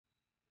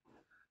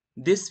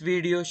This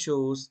video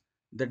shows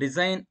the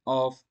design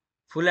of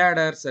full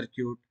adder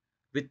circuit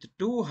with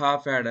two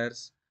half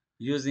adders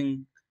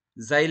using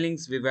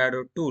Xilinx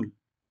Vivado tool.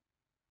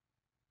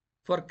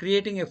 For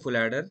creating a full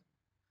adder,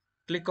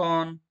 click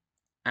on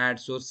Add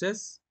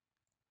Sources.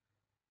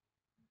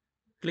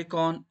 Click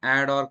on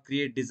Add or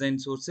Create Design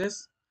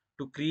Sources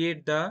to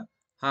create the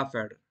half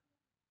adder.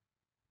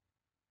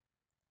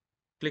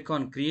 Click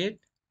on Create.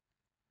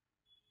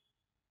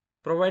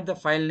 Provide the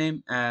file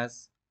name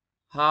as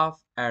half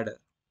adder.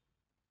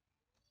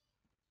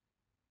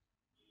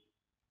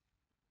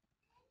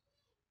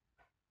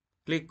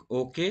 Click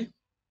OK.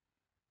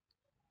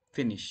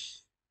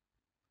 Finish.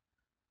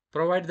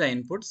 Provide the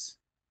inputs.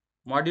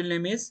 Module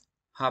name is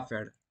half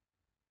adder.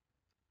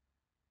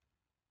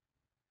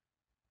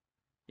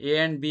 A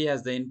and B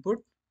as the input.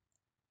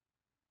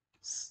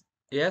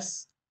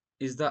 S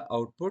is the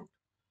output,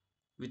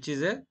 which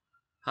is a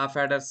half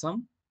adder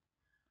sum,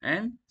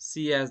 and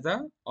C as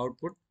the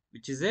output,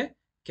 which is a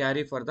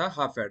carry for the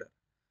half adder.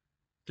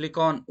 Click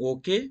on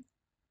OK.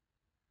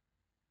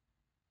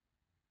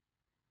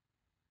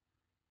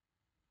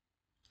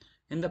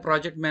 In the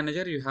project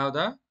manager, you have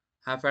the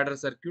half adder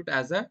circuit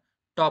as a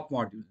top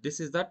module. This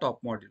is the top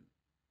module.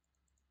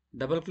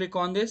 Double click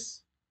on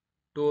this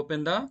to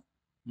open the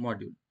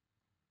module.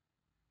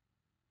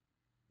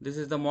 This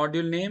is the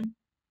module name,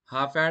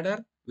 half adder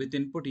with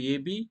input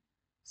AB,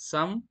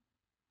 sum,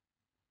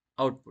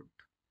 output.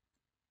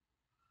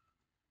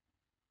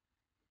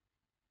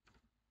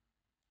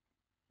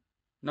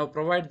 Now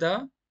provide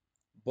the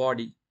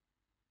body.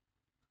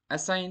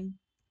 Assign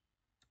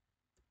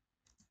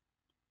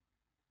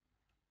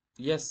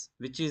S,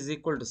 which is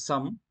equal to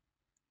sum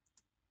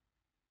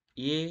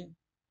A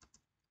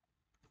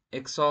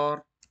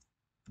XOR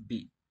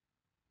B.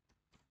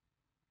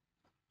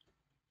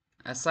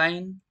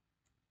 Assign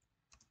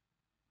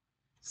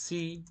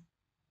C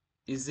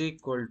is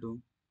equal to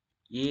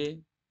A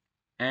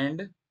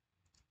and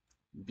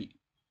B.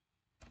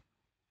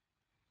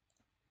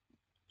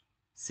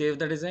 Save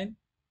the design.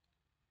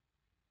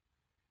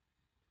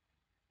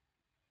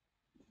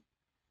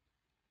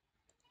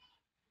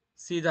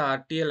 See the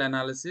RTL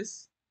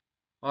analysis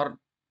or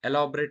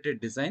elaborated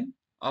design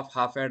of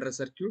half adder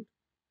circuit.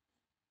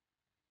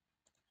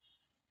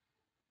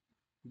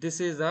 This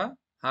is a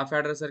half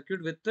adder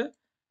circuit with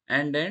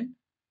AND and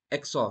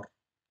XOR.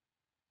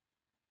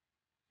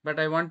 But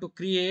I want to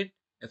create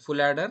a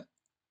full adder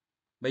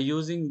by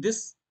using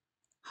this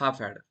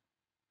half adder.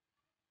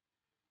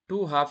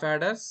 Two half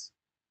adders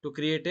to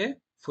create a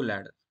full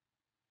adder.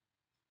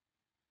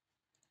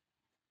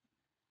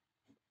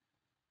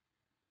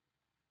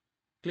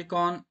 Click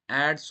on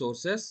Add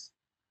Sources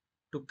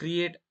to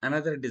create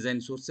another design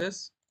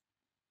sources.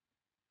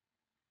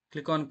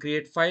 Click on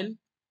Create File.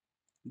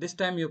 This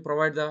time you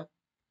provide the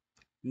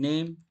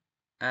name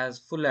as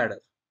full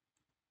adder.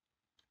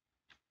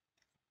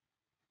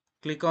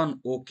 Click on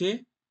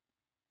OK.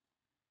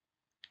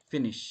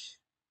 Finish.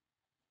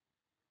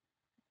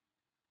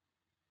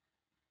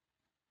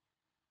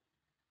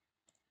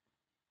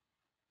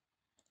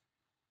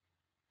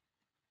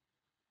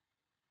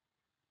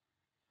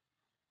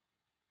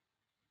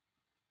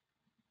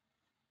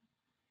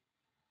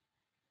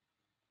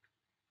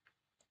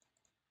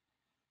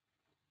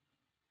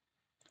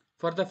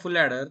 For the full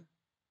adder,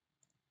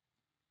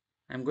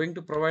 I am going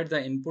to provide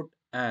the input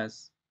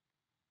as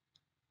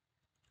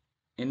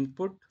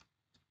input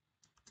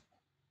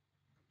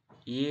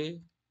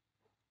A,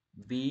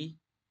 B,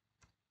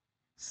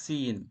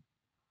 C in,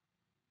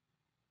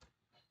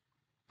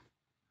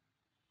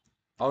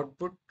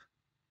 output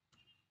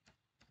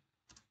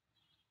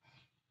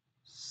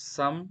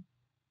sum,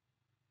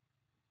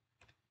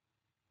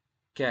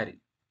 carry.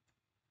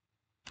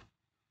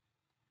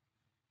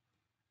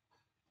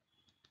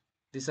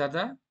 These are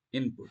the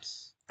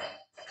inputs.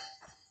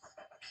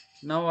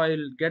 Now I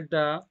will get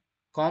the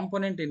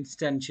component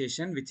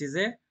instantiation, which is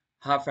a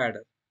half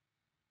adder.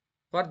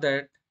 For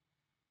that,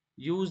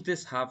 use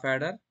this half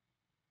adder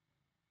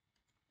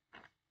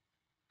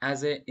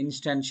as a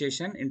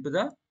instantiation into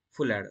the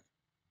full adder.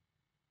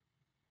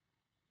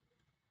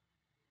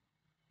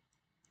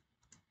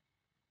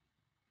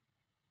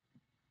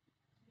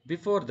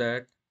 Before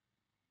that,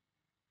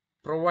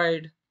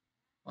 provide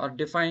or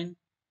define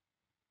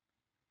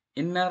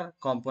inner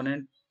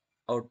component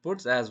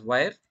outputs as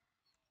wire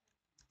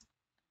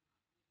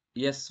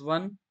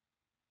S1,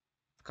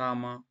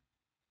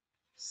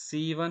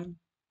 C1,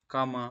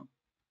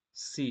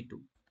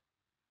 C2.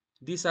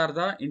 These are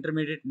the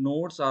intermediate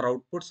nodes or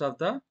outputs of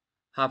the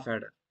half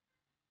adder.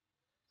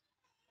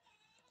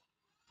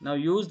 Now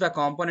use the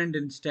component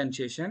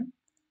instantiation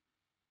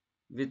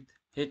with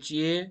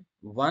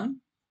HA1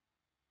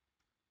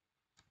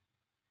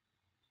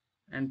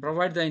 and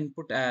provide the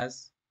input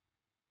as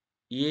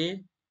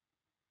A,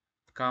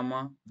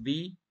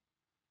 B,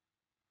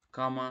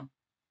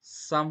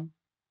 sum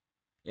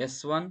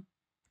S1,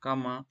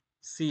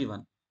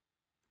 C1.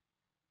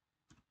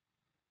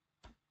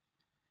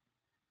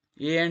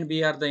 A and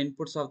B are the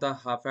inputs of the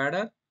half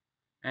adder,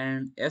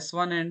 and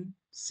S1 and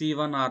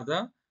C1 are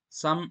the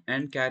sum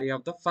and carry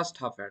of the first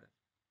half adder.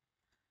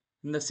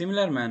 In the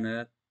similar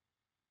manner,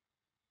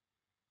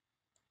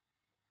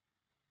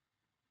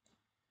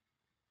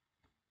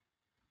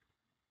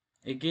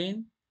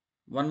 again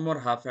one more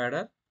half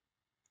adder,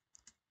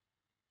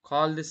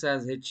 call this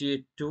as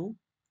HA2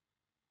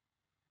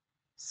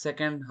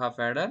 second half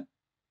adder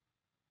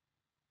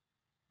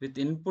with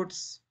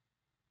inputs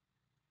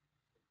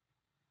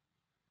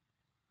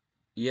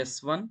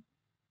S1.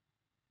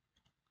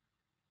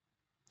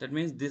 That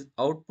means this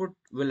output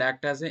will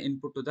act as an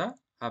input to the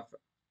half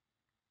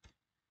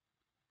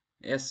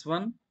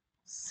S1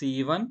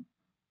 C1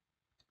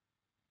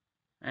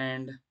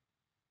 and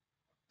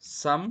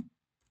sum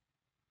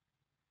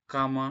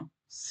comma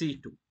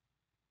C2.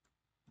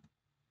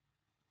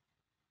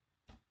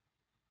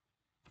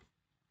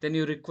 Then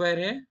you require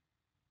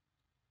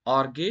a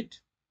OR gate,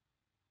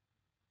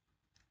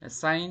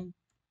 assign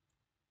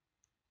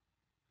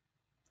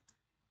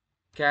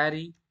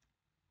carry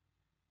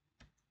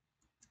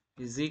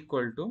is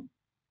equal to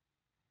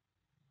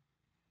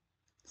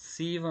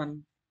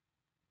C1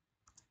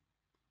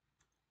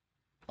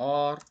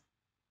 or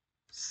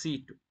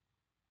C2.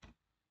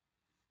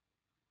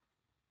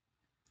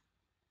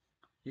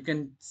 You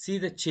can see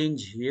the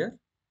change here.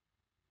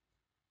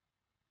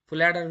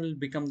 Full adder will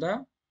become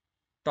the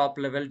top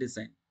level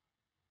design.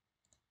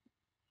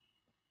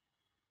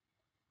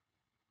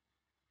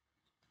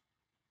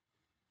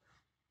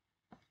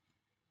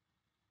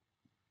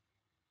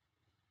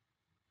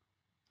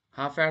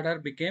 Half adder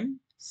became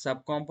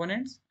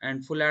subcomponents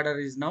and full adder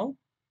is now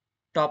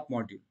top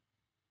module.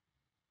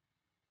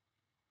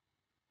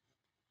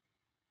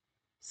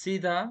 See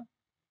the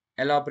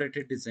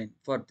elaborated design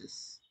for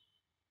this.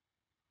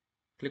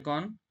 Click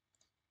on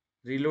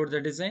reload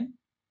the design.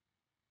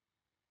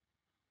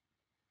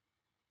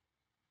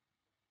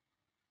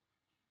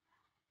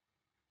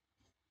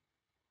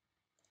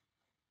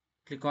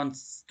 Click on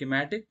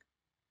schematic.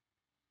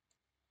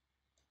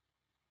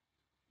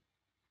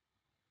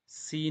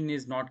 Scene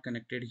is not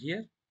connected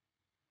here.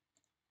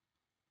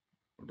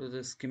 Go to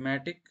the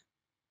schematic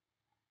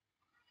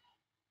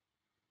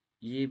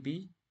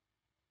AB.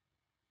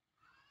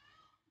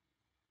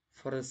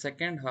 For the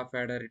second half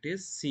adder it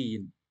is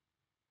Cin.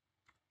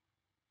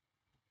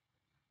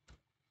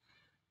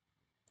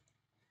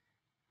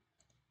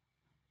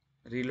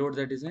 Reload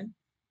the design.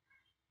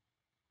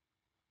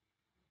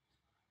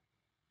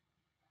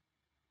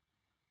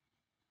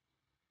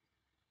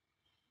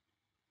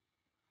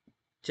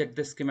 Check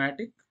the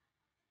schematic.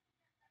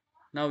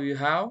 Now you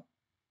have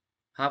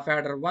half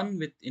adder 1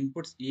 with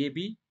inputs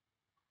AB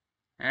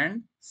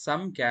and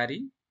some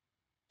carry.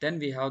 Then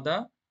we have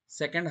the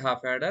second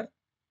half adder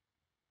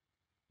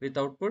with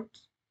output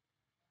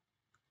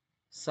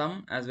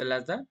sum as well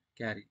as the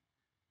carry.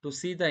 To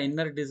see the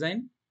inner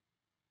design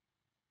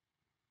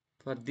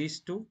for these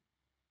two,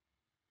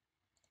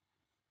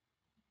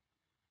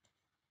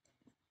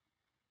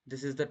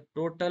 this is the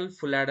total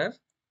full adder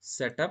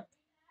setup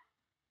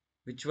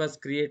which was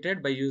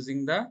created by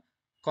using the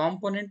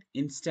component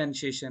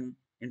instantiation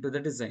into the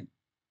design.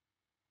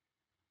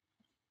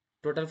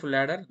 Total full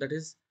adder, that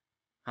is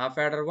half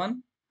adder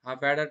 1,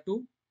 half adder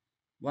 2,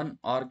 one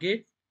OR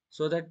gate,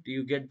 so that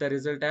you get the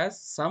result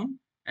as sum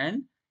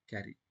and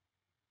carry.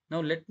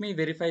 Now let me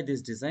verify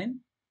this design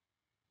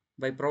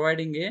by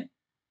providing a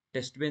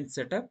test bench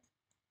setup.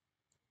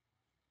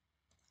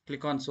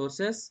 Click on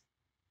sources,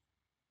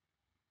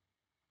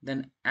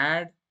 then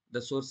add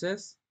the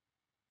sources.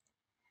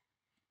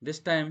 This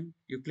time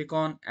you click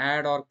on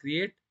add or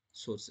create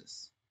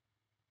sources.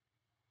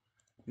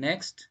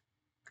 Next,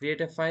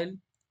 create a file.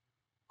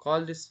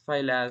 Call this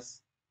file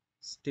as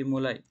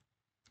stimuli.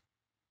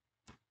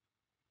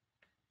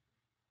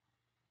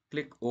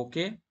 Click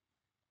OK.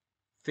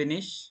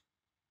 Finish.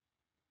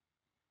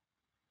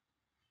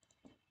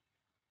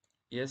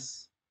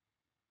 Yes.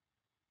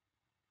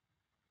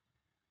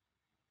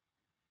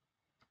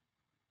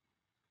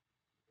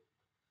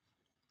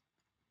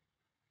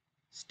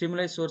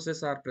 Stimuli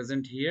sources are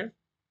present here.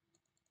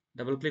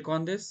 Double click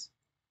on this.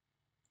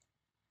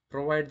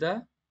 Provide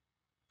the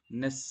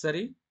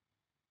necessary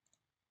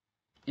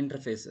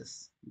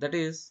interfaces. That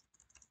is,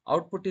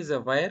 output is a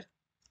wire,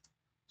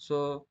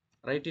 so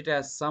write it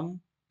as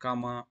sum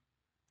comma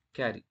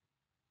carry.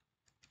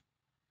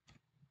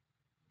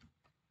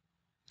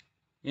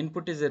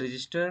 Input is a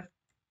register,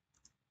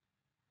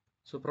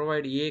 so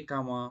provide A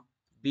comma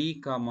B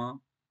comma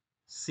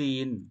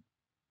C in.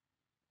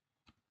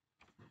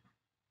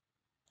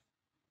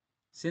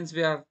 Since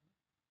we are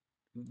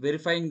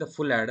verifying the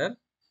full adder,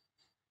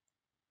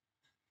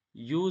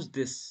 use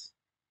this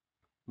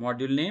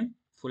module name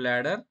full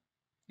adder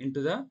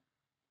into the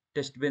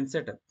test bench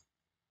setup.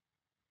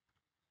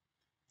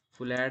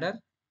 Full adder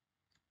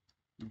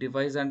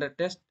device under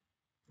test,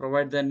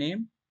 provide the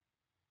name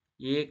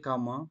A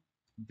comma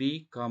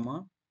B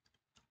comma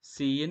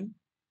C in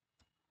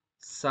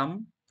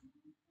sum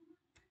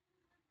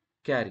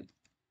carry.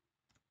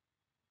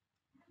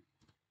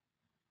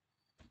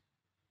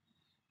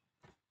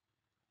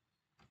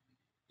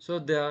 So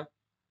the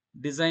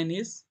design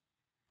is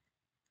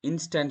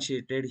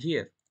instantiated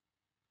here.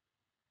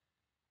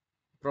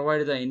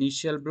 provide the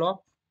initial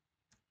block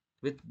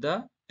with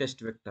the test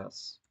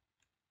vectors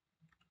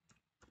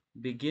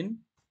begin,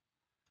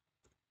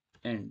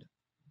 end.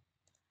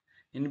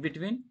 In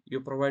between,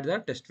 you provide the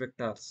test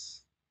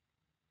vectors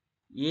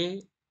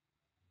a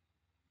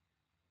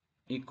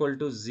equal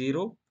to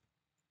 0,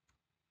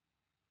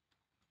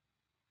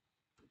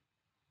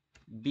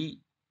 b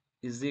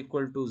is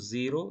equal to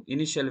 0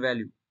 initial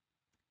value,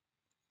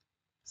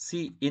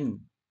 c in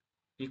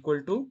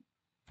equal to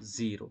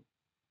 0.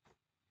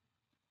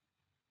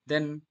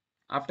 Then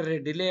after a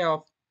delay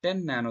of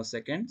 10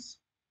 nanoseconds,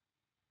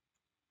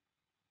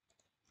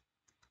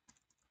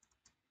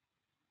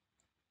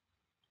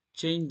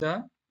 change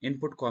the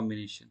input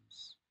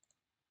combinations.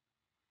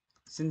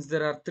 Since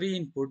there are 3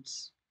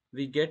 inputs,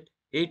 we get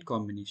 8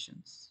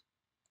 combinations.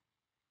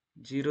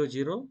 0,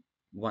 0,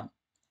 1.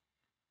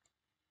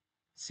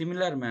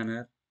 Similar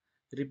manner,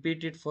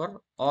 repeat it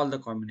for all the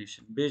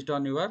combination based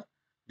on your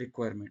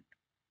requirement.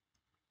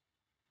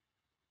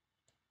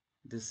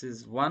 This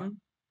is 1,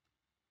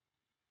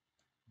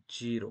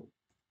 0.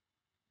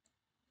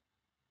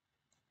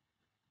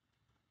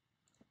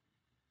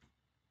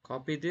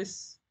 Copy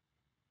this.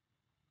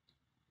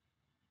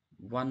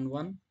 1,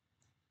 1.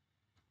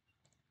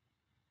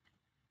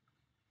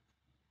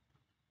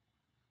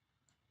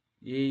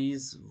 A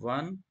is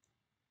 1.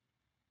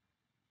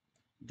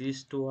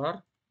 These two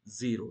are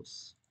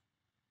zeros.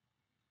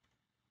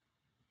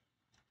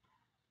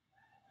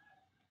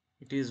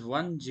 It is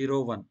 1,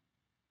 0, 1.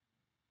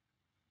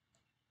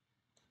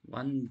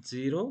 1,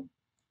 0,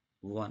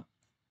 1.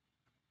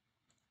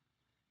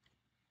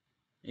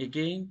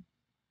 Again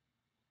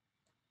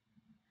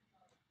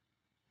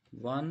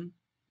 1,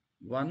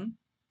 1,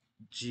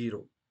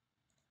 0.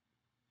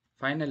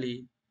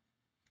 Finally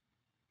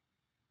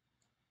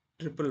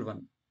triple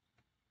 1.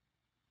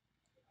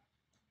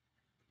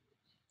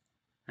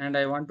 And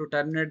I want to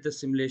terminate the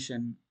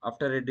simulation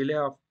after a delay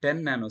of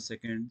 10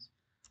 nanoseconds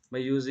by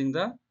using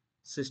the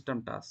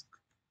system task.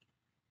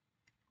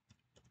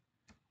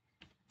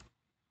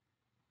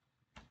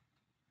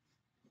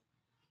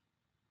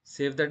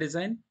 Save the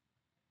design.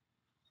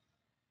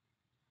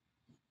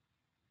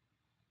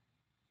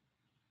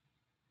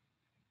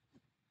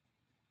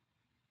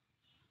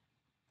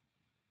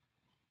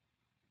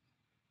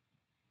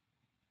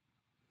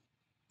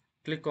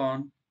 Click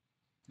on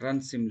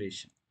Run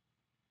Simulation.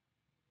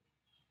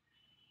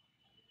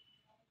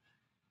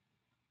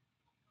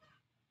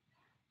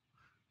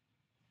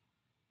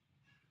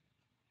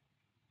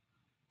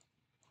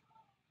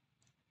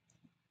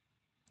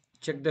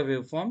 Check the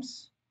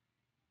waveforms.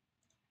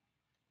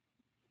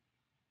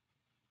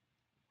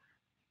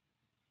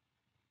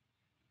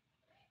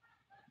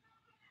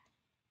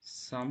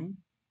 Sum,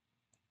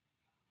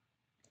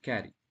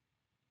 carry.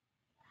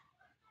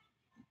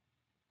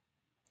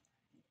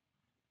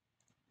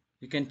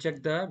 You can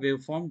check the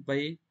waveform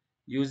by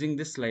using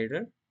this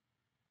slider.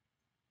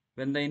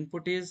 When the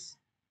input is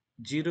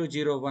 0,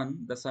 0,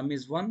 1, the sum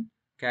is 1,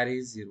 carry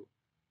is 0.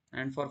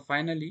 And for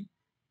finally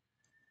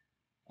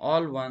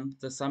all 1,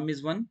 the sum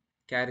is 1,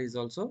 carry is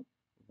also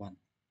 1.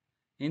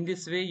 In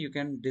this way, you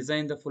can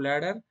design the full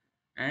adder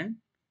and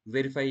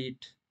verify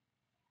it.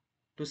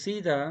 To see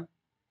the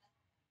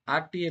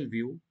RTL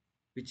view,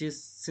 which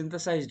is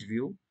synthesized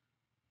view,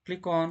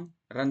 click on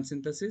Run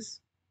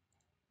Synthesis.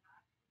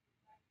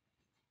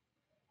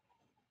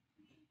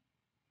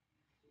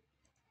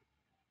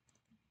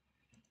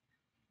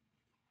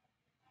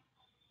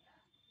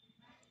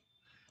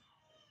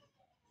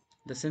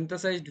 The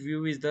synthesized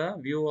view is the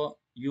view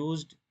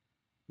used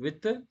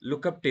with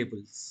lookup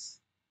tables.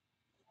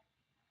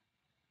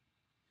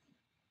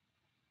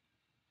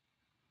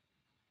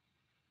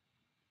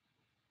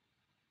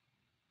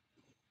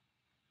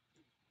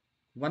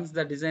 Once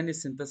the design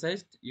is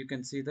synthesized, you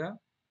can see the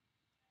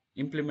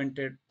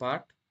implemented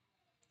part.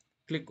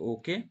 Click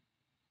OK.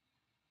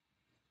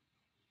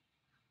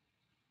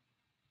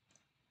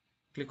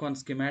 Click on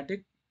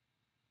schematic.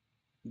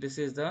 This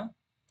is the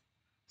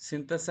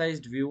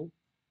synthesized view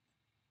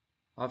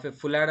of a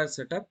full adder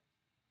setup